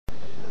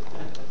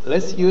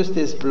let's use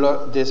this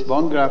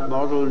bond graph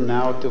model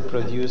now to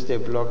produce the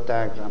block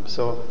diagram.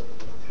 So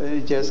let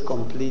me just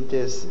complete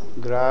this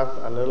graph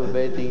a little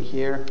bit in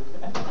here,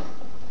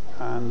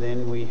 and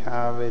then we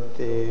have it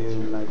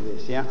like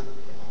this. Yeah,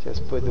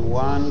 just put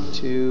 1,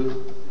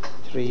 2,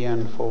 3,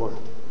 and 4,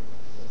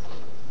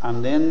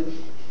 and then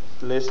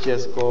let's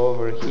just go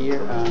over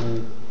here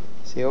and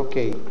say,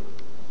 okay,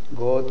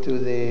 go to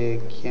the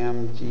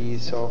CAMPG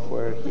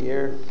software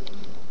here.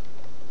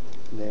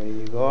 There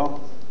you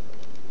go.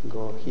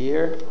 Go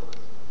here.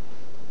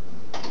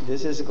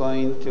 This is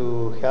going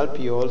to help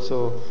you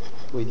also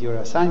with your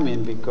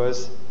assignment,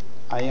 because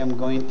I am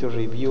going to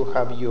review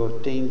how you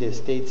obtain the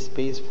state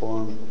space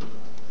form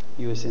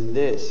using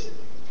this.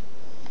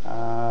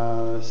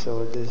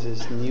 So this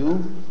is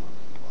new,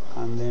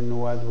 and then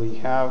what we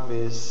have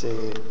is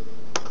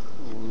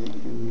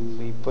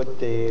we put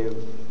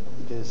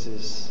this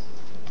is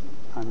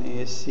an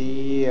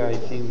AC. I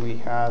think we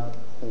had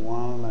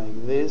one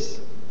like this,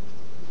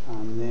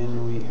 and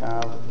then we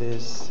have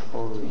this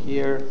over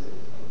here,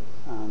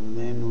 and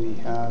then we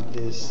have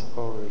this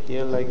over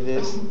here like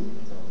this,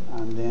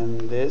 and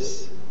then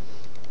this,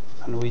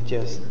 and we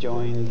just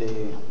join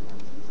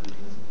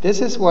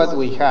this is what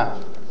we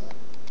have.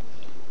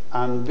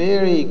 And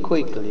very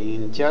quickly,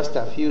 in just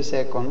a few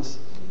seconds,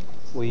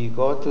 we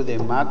go to the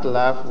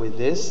MATLAB with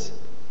this,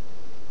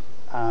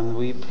 and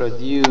we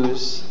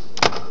produce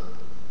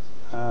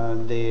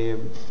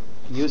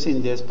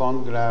using this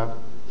bond graph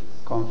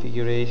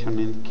configuration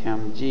in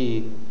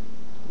CAMPG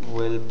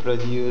will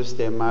produce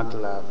the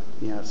MATLAB.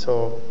 Yeah.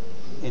 So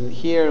in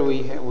here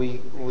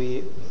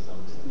the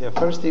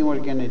first thing we're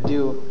going to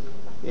do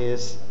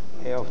is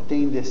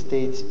obtain the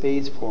state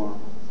space form,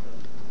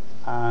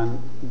 and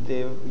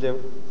the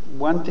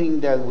one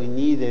thing that we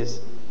need is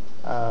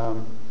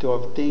to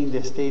obtain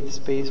the state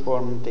space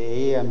form, the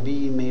A and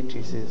B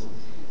matrices.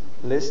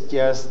 Let's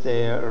just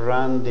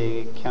run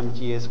the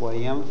CAMPG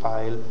SYM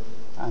file,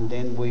 and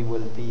then we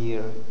will be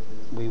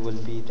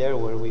there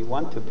where we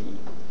want to be.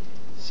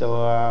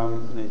 So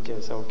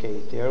just okay,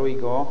 there we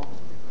go.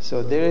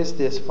 So there is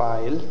this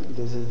file.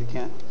 This is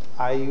the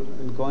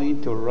I'm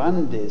going to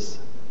run this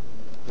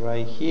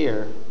right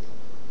here,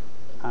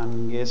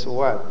 and guess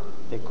what?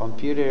 The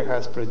computer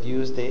has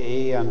produced the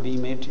A and B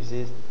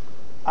matrices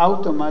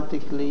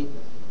automatically,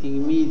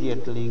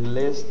 immediately, in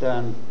less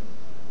than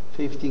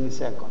 15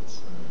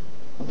 seconds.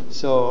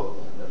 So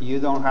you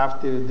don't have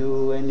to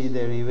do any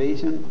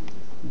derivation,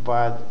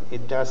 but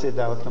it does it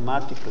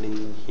automatically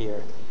in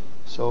here.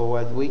 So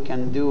what we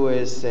can do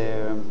is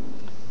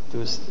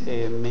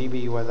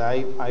maybe what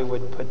I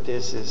would put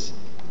this is,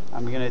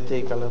 I'm going to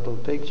take a little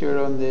picture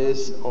on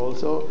this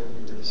also,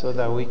 so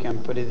that we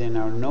can put it in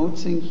our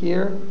notes in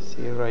here.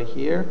 See right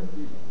here,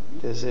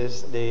 this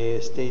is the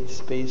state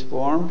space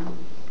form,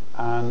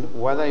 and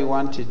what I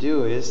want to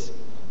do is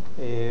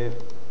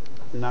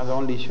not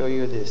only show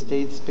you the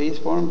state space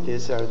form,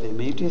 these are the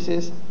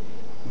matrices,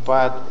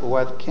 but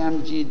what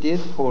CAMPG did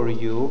for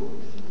you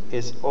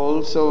is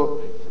also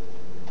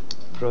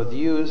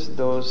produce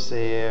those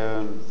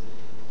the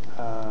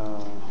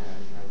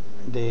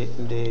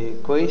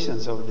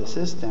equations of the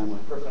system.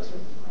 Professor?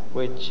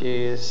 Which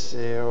is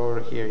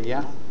over here,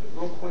 yeah?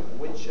 Real quick,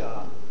 which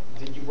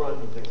did you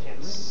run the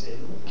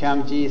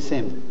CAMPG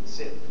sim.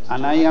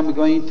 And I am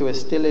going to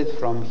steal it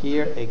from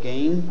here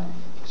again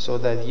so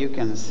that you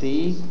can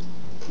see.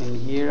 And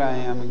here I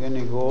am going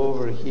to go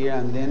over here,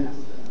 and then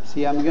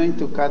see, I'm going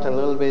to cut a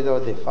little bit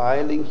of the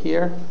file in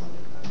here,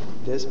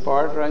 this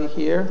part right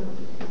here,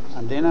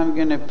 and then I'm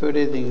going to put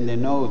it in the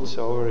notes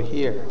over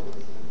here,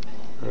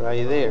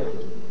 right there.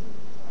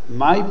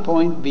 My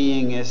point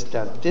being is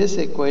that this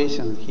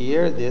equation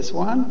here, this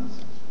one,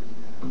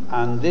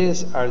 and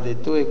this are the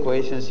two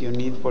equations you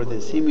need for the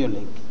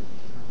Simulink.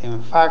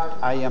 In fact,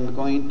 I am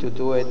going to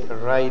do it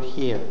right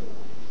here.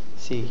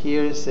 See,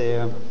 here's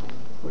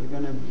we're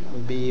going to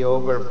be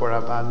over for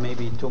about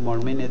maybe 2 more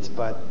minutes,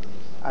 but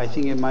I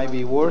think it might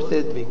be worth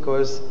it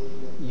because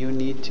you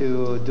need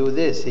to do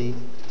this. See,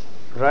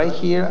 right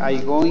here, I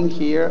go in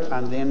here,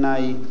 and then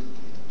I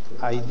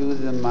do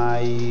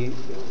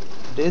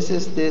this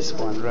is this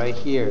one right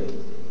here,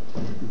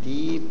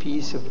 d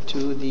piece of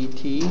 2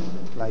 dt,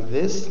 like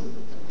this,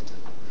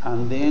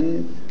 and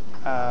then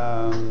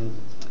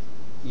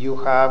you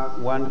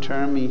have one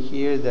term in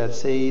here that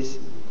says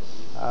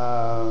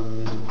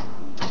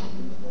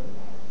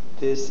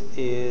this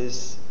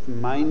is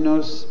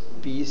minus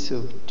p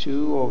sub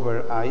 2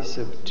 over I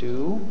sub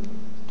 2,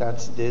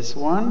 that's this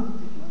one,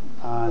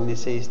 and it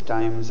says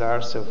times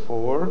r sub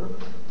 4,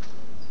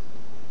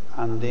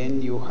 and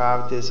then you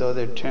have this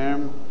other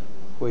term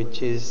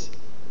which is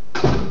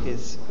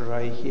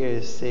right here.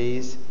 It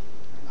says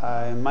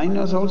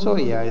minus also,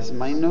 yeah, it's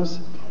minus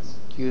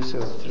q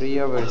sub 3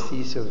 over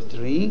c sub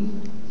 3,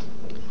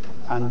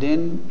 and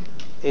then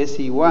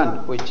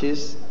SE1, which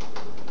is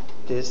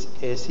this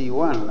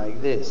SE1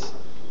 like this,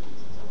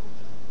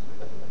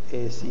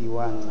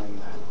 SE1 like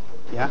that,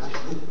 yeah?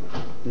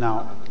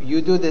 Now,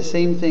 you do the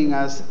same thing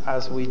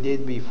as we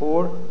did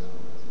before.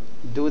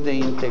 Do the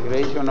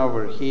integration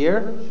over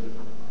here,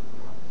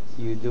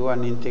 You do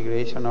an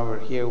integration over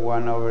here,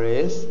 1 over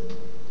s.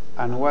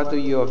 And what do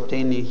you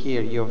obtain in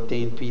here? You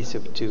obtain p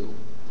sub 2.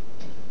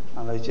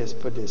 And let's just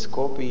put the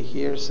scope in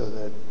here so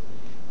that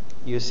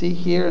you see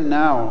here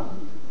now,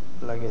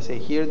 like I say,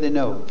 here the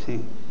note.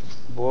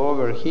 Go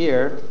over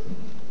here,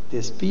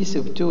 this p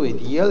sub 2, it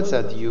yells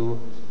at you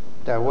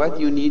that what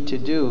you need to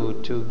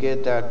do to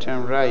get that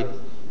term right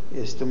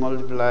is to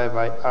multiply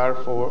by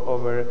r4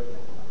 over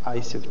I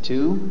sub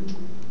 2.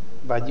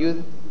 But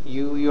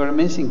you are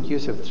missing q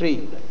sub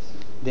 3.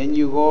 Then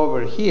you go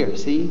over here,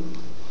 see?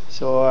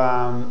 So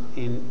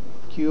in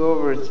q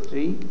over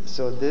 3,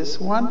 so this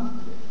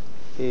one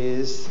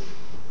is,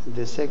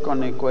 the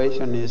second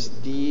equation is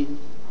dq3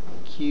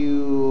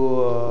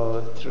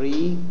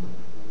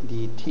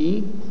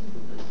 dt,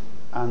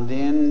 and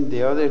then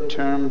the other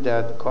term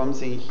that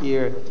comes in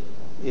here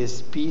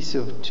is p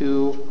sub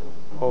 2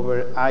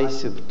 over I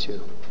sub 2.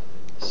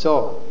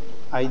 So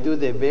I do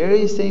the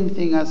very same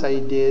thing as I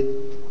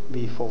did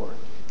before.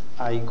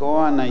 I go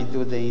and I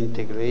do the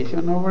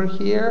integration over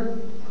here,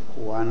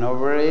 1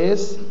 over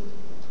s,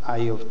 I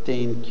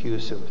obtain q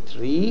sub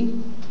 3,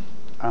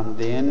 and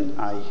then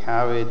I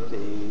have it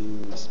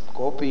in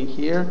scope in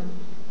here,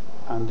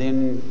 and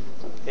then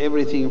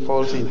everything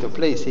falls into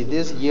place. See,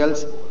 this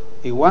yields,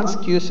 it wants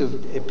q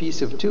sub, a p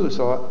sub 2,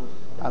 so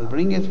I'll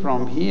bring it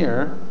from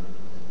here,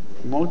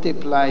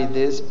 multiply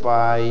this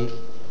by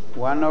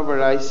 1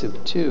 over I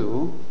sub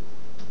 2,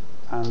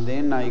 and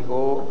then I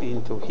go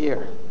into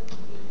here.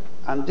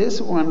 And this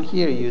one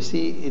here, you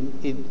see,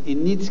 it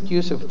needs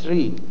q sub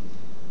 3.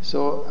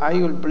 So I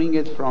will bring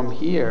it from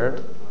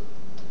here,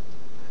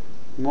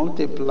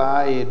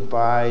 multiply it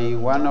by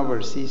 1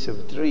 over c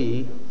sub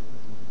 3,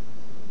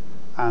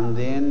 and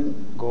then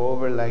go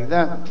over like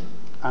that.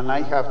 And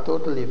I have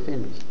totally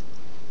finished.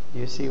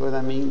 You see what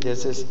I mean?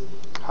 This is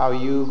how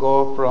you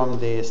go from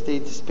the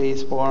state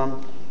space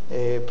form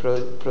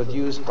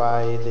produced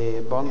by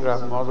the bond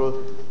graph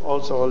model,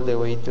 also all the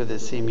way to the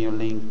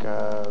Simulink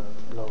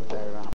log diagram.